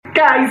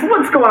Guys,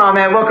 what's going on,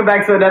 man? Welcome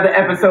back to another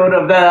episode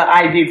of the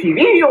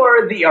IGTV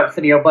or the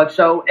Arsenio Buck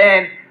Show.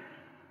 And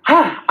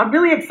I'm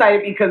really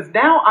excited because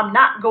now I'm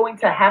not going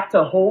to have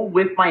to hold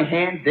with my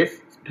hand this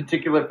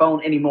particular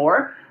phone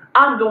anymore.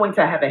 I'm going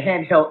to have a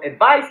handheld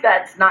device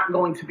that's not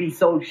going to be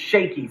so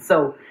shaky.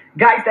 So,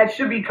 guys, that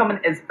should be coming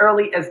as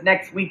early as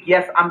next week.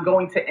 Yes, I'm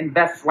going to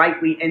invest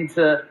slightly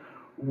into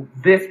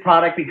this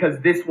product because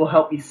this will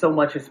help me so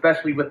much,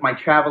 especially with my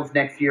travels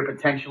next year,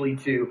 potentially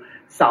to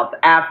South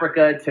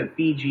Africa, to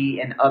Fiji,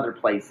 and other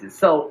places.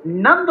 So,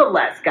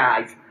 nonetheless,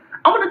 guys,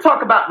 I want to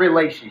talk about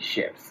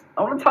relationships.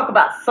 I want to talk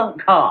about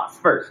sunk costs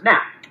first.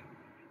 Now,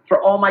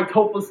 for all my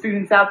TOEFL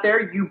students out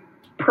there, you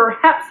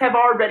perhaps have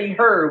already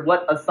heard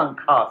what a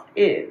sunk cost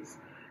is.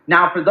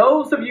 Now, for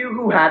those of you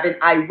who haven't,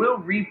 I will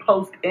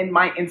repost in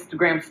my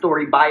Instagram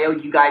story bio.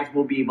 You guys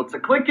will be able to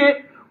click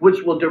it,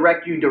 which will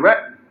direct you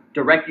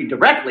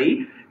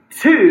directly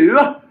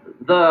to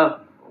the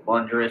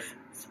wondrous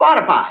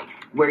Spotify,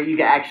 where you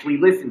can actually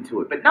listen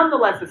to it. But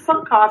nonetheless, the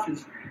sunk cost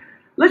is,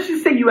 let's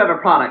just say you have a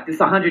product, it's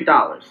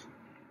 $100.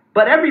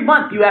 But every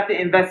month you have to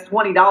invest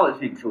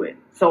 $20 into it.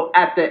 So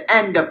at the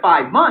end of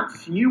 5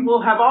 months, you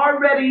will have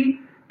already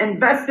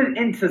invested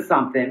into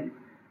something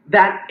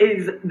that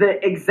is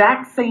the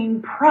exact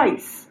same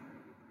price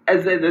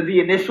as the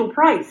initial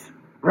price,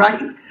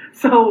 right?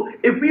 So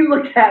if we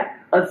look at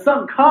a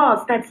sunk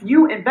cost, that's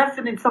you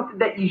invested in something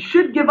that you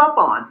should give up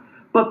on,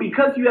 but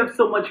because you have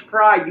so much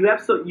pride,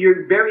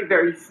 you're very,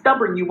 very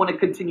stubborn, you want to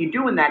continue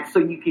doing that so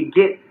you can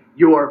get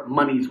your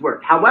money's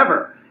worth.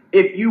 However,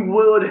 if you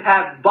would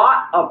have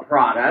bought a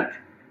product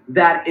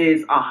that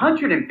is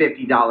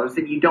 $150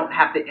 and you don't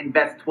have to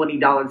invest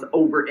 $20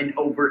 over and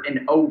over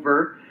and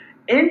over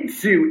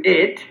into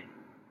it,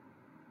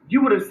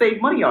 you would have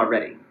saved money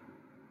already.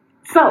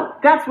 So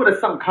that's what a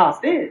sunk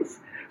cost is.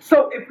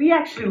 So if we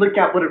actually look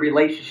at what a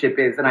relationship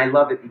is, and I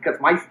love it because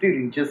my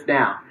student just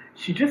now,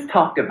 she just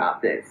talked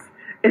about this.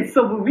 And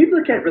so when we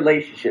look at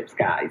relationships,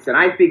 guys, and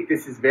I think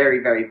this is very,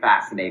 very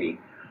fascinating,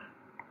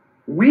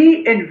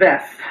 we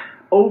invest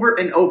over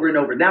and over and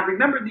over. Now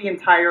remember the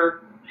entire,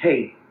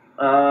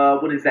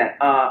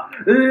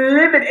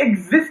 living,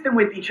 existing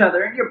with each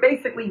other, and you're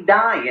basically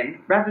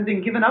dying rather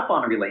than giving up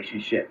on a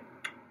relationship.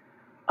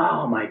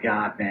 Oh my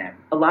God, man.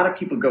 A lot of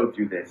people go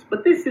through this,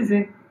 but this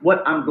isn't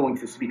what I'm going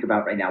to speak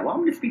about right now. What I'm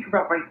going to speak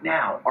about right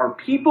now are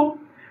people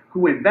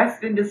who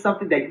invest into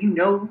something that you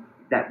know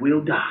that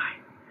will die.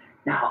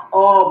 Now,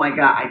 oh my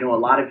God, I know a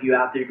lot of you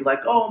out there, you're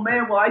like, oh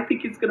man, well, I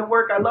think it's going to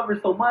work. I love her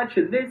so much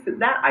and this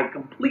and that. I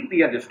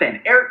completely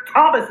understand. Eric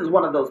Thomas is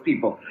one of those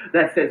people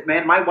that says,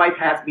 man, my wife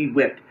has me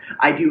whipped.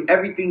 I do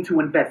everything to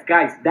invest.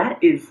 Guys,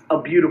 that is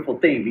a beautiful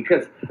thing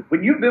because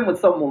when you've been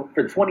with someone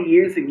for 20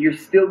 years and you're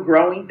still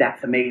growing,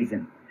 that's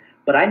amazing.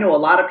 But I know a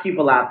lot of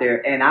people out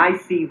there and I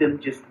see them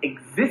just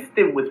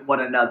existing with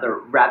one another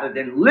rather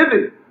than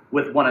living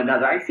with one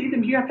another. I see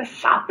them here at the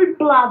shopping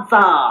plaza.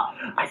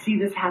 I see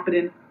this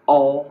happening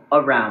all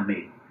around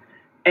me.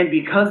 And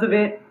because of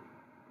it,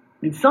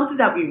 it's something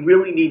that we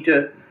really need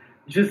to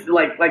just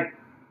like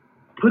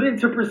put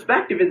into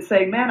perspective and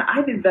say, man,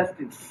 I've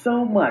invested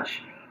so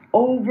much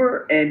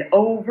over and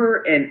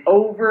over and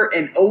over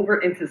and over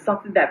into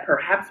something that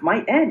perhaps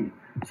might end.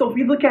 So if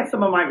we look at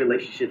some of my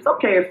relationships,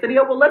 okay,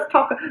 Arsenio, well, let's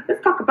talk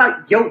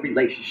about your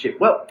relationship.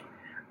 Well,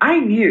 I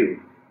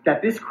knew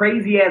that this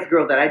crazy ass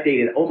girl that I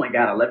dated, oh my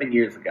God, 11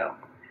 years ago,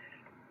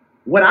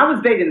 when I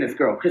was dating this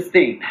girl,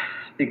 Christine,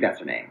 I think that's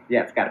her name.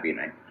 Yeah, it's got to be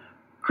her name.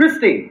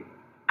 Christine,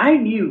 I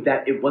knew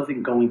that it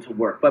wasn't going to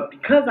work. But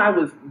because I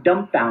was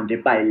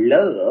dumbfounded by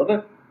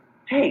love,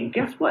 hey,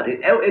 guess what?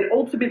 It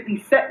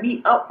ultimately set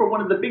me up for one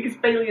of the biggest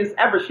failures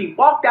ever. She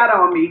walked out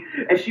on me,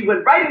 and she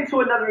went right into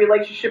another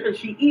relationship, and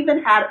she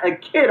even had a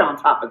kid on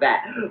top of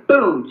that.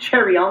 Boom,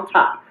 cherry on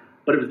top.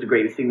 But it was the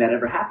greatest thing that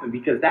ever happened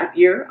because that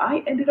year,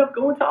 I ended up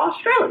going to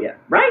Australia,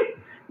 right?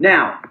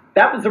 Now,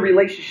 that was a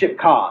relationship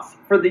cost.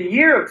 For the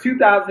year of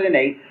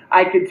 2008,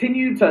 I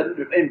continued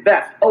to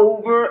invest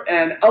over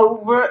and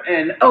over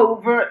and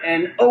over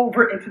and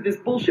over into this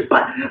bullshit.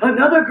 But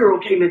another girl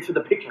came into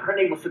the picture. Her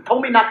name was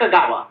Satomi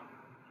Nakagawa.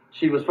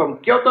 She was from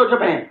Kyoto,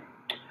 Japan.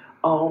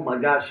 Oh my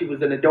God, she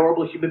was an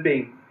adorable human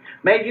being.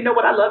 Man, you know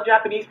what? I love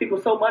Japanese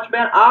people so much,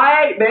 man.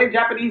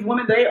 Japanese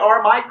women, they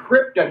are my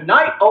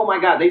kryptonite. Oh my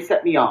God, they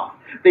set me off.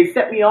 They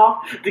set me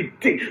off. They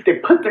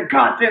put their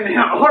goddamn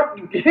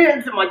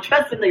hands in my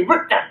chest and they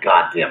ripped that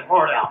goddamn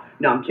heart out.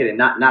 No, I'm kidding.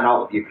 Not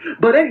all of you.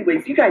 But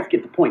anyways, you guys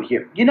get the point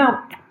here. You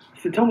know,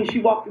 Satomi, she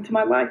walked into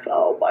my life.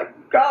 Oh my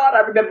God, I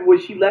remember when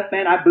she left,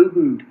 man, I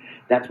boo-hooed.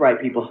 That's right,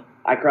 people.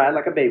 I cried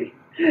like a baby.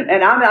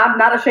 And I'm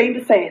not ashamed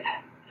to say it.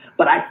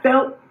 But I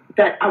felt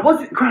that I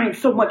wasn't crying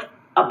so much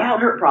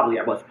about her. Probably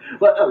I was,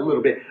 but a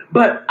little bit.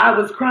 But I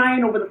was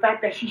crying over the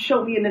fact that she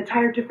showed me an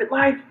entire different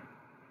life.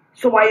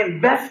 So I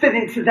invested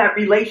into that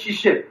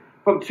relationship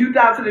from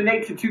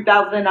 2008 to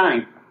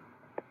 2009.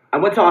 I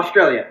went to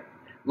Australia.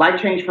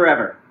 Life changed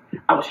forever.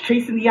 I was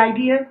chasing the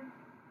idea,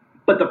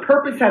 but the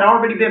purpose had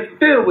already been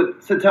fulfilled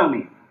with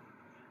Satomi.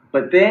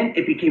 But then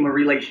it became a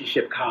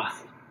relationship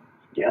cost.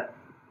 Yep.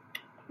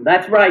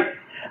 That's right.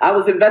 I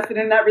was invested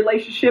in that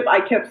relationship.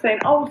 I kept saying,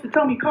 oh,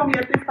 Satomi, call me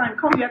at this time,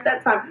 call me at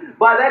that time.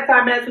 By that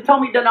time, man,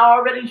 Satomi done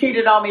already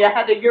cheated on me. I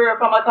had to hear it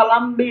from a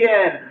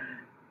Colombian.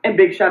 And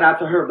big shout out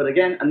to her. But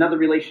again, another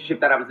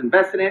relationship that I was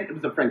invested in, it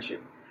was a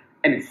friendship.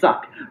 And it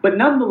sucked. But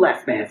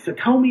nonetheless, man,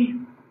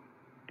 Satomi,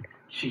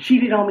 she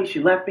cheated on me. She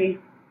left me.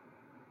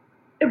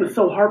 It was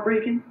so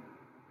heartbreaking.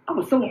 I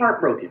was so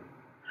heartbroken.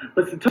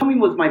 But Satomi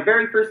was my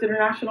very first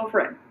international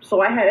friend.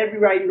 So I had every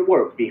right in the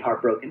world to be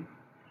heartbroken.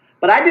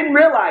 But I didn't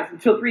realize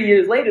until 3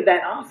 years later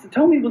that,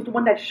 Satomi was the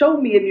one that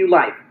showed me a new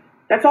life.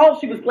 That's all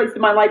she was placed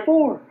in my life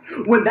for.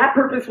 When that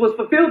purpose was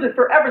fulfilled, it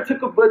forever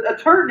took a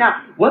turn.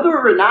 Now, whether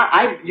or not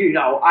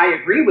I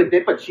agree with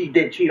it, but she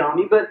did cheat on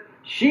me. But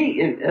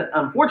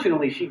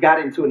unfortunately, she got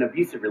into an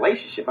abusive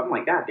relationship. I'm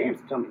like, God damn,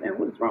 Satomi, man,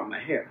 what is wrong with my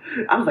hair?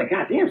 I was like,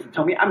 God damn,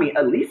 Satomi, I mean,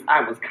 at least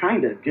I was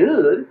kind of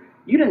good.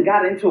 You done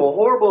got into a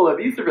horrible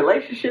abusive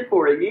relationship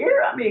for a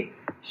year? I mean,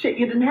 shit,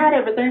 you done had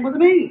everything with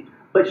me.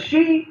 But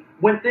she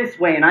went this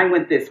way and I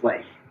went this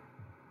way.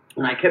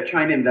 And I kept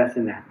trying to invest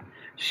in that.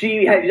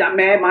 She had,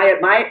 man,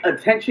 my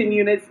attention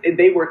units,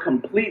 they were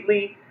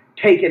completely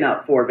taken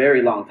up for a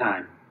very long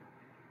time.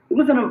 It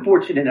was an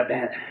unfortunate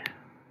event.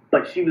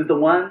 But she was the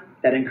one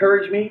that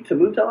encouraged me to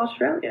move to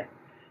Australia.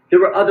 There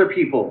were other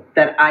people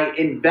that I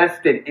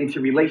invested into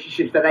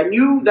relationships that I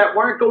knew that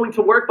weren't going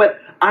to work, but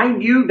I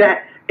knew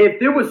that if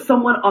there was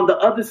someone on the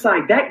other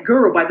side, that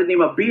girl by the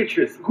name of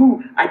Beatrice,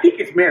 who I think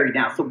is married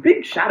now, so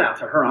big shout out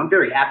to her. I'm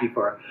very happy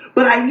for her.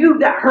 But I knew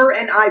that her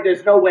and I,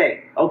 there's no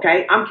way,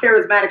 okay? I'm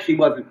charismatic, she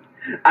wasn't.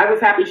 I was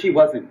happy, she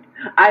wasn't.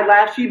 I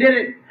laughed, she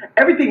didn't.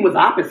 Everything was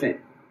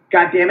opposite.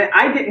 God damn it.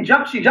 I didn't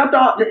jump, she jumped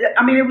off.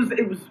 I mean,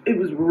 it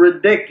was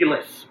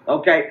ridiculous,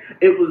 okay?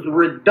 It was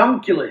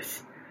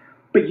redunculous.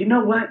 But you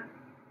know what?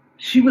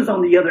 She was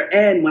on the other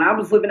end when I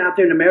was living out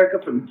there in America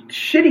from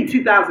shitty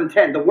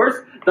 2010,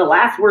 the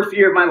last worst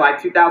year of my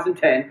life,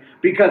 2010,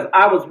 because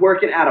I was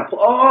working at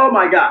oh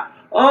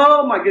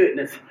my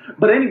goodness.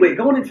 But anyway,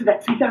 going into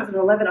that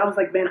 2011, I was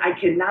like, man, I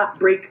cannot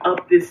break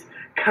up this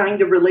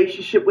kind of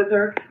relationship with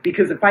her,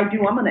 because if I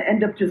do, I'm going to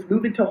end up just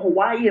moving to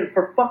Hawaii and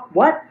for fuck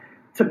what?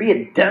 To be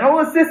a dental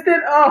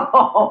assistant?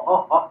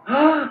 Oh,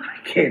 I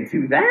can't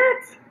do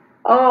that.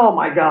 Oh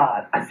my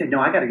God. I said, no,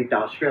 I got to get to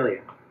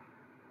Australia.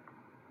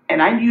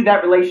 And I knew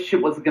that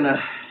relationship wasn't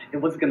gonna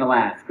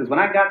last. Because when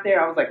I got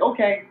there, I was like,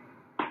 okay.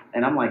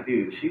 And I'm like,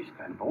 dude, she's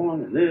kind of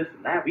born and this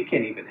and that. We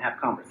can't even have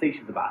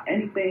conversations about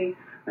anything.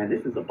 Man,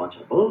 this is a bunch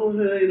of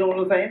bullshit, you know what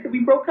I'm saying? We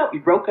broke up.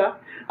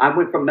 I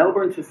went from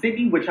Melbourne to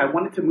Sydney, which I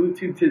wanted to move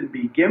to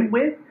begin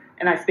with.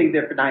 And I stayed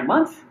there for 9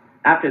 months.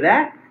 After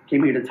that,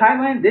 came here to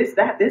Thailand, this,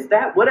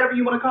 that, whatever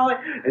you want to call it.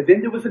 And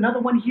then there was another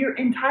one here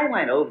in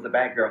Thailand. Oh, it was a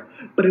bad girl.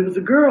 But it was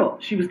a girl.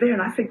 She was there.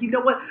 And I said, you know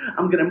what?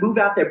 I'm going to move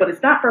out there. But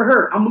it's not for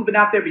her. I'm moving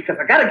out there because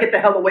I got to get the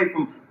hell away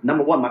from,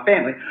 number one, my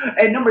family.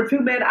 And number two,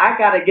 man, I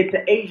got to get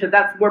to Asia.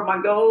 That's where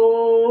my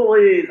goal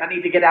is. I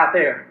need to get out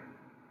there.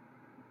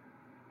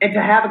 And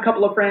to have a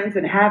couple of friends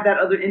and have that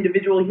other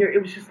individual here,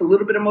 it was just a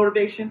little bit of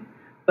motivation.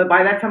 But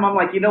by that time, I'm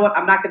like, you know what?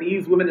 I'm not going to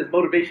use women as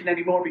motivation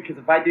anymore, because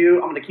if I do,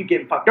 I'm going to keep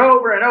getting fucked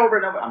over and over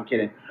and over. I'm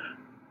kidding.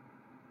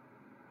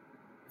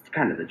 It's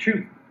kind of the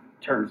truth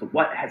in terms of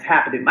what has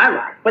happened in my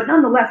life. But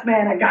nonetheless,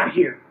 man, I got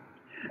here.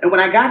 And when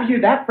I got here,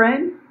 that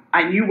friend,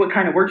 I knew what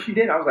kind of work she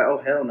did. I was like,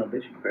 oh, hell no,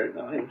 bitch, you crazy.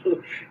 No,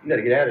 you got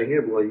to get out of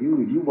here, boy.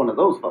 You one of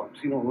those folks.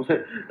 You know what I'm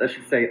saying? Let's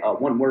just say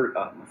one word,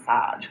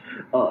 massage.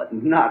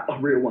 Not a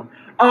real one.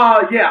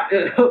 Yeah,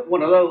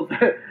 one of those.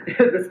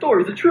 The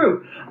stories are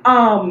true.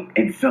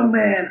 And so,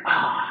 man,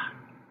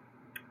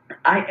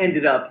 I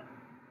ended up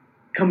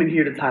coming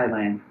here to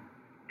Thailand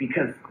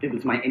because it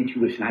was my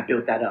intuition. I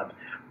built that up.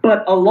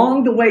 But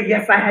along the way,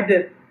 yes, I had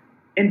to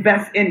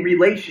invest in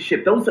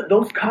relationship.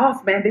 Those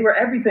costs, man, they were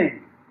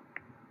everything.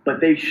 But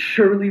they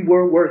surely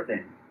were worth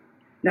it.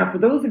 Now, for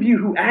those of you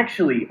who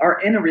actually are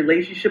in a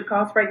relationship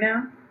cost right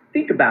now,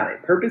 think about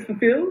it. Purpose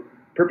fulfilled?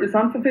 Purpose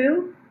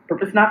unfulfilled?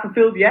 Purpose not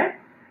fulfilled yet?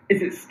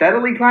 Is it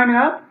steadily climbing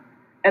up?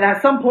 And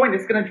at some point,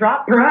 it's going to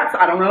drop? Perhaps.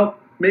 I don't know.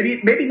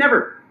 Maybe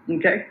never.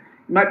 Okay?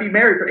 You might be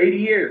married for 80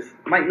 years.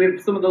 Might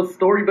live some of those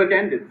storybook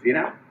endings, you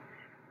know?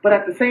 But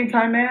at the same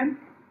time, man,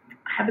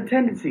 I have a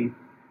tendency.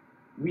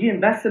 We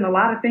invest in a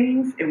lot of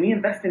things, and we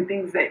invest in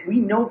things that we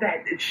know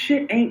that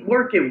shit ain't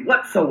working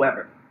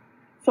whatsoever.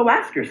 So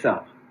ask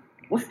yourself,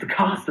 what's the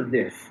cost of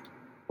this?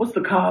 What's the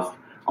cost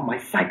on my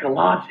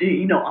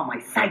psychology, on my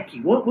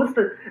psyche? What's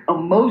the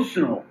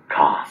emotional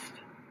cost?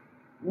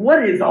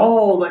 What is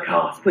all the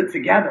cost put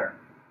together?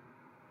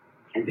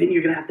 And then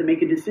you're going to have to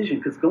make a decision,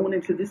 because going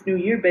into this new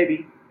year,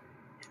 baby,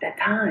 it's that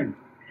time.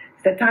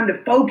 It's that time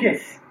to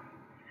focus.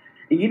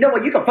 And you know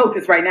what? You can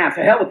focus right now.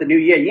 To hell with the new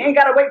year. You ain't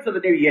got to wait till the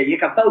new year. You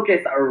can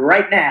focus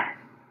right now.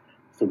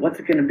 So what's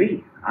it going to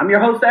be? I'm your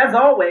host, as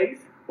always,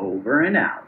 over and out.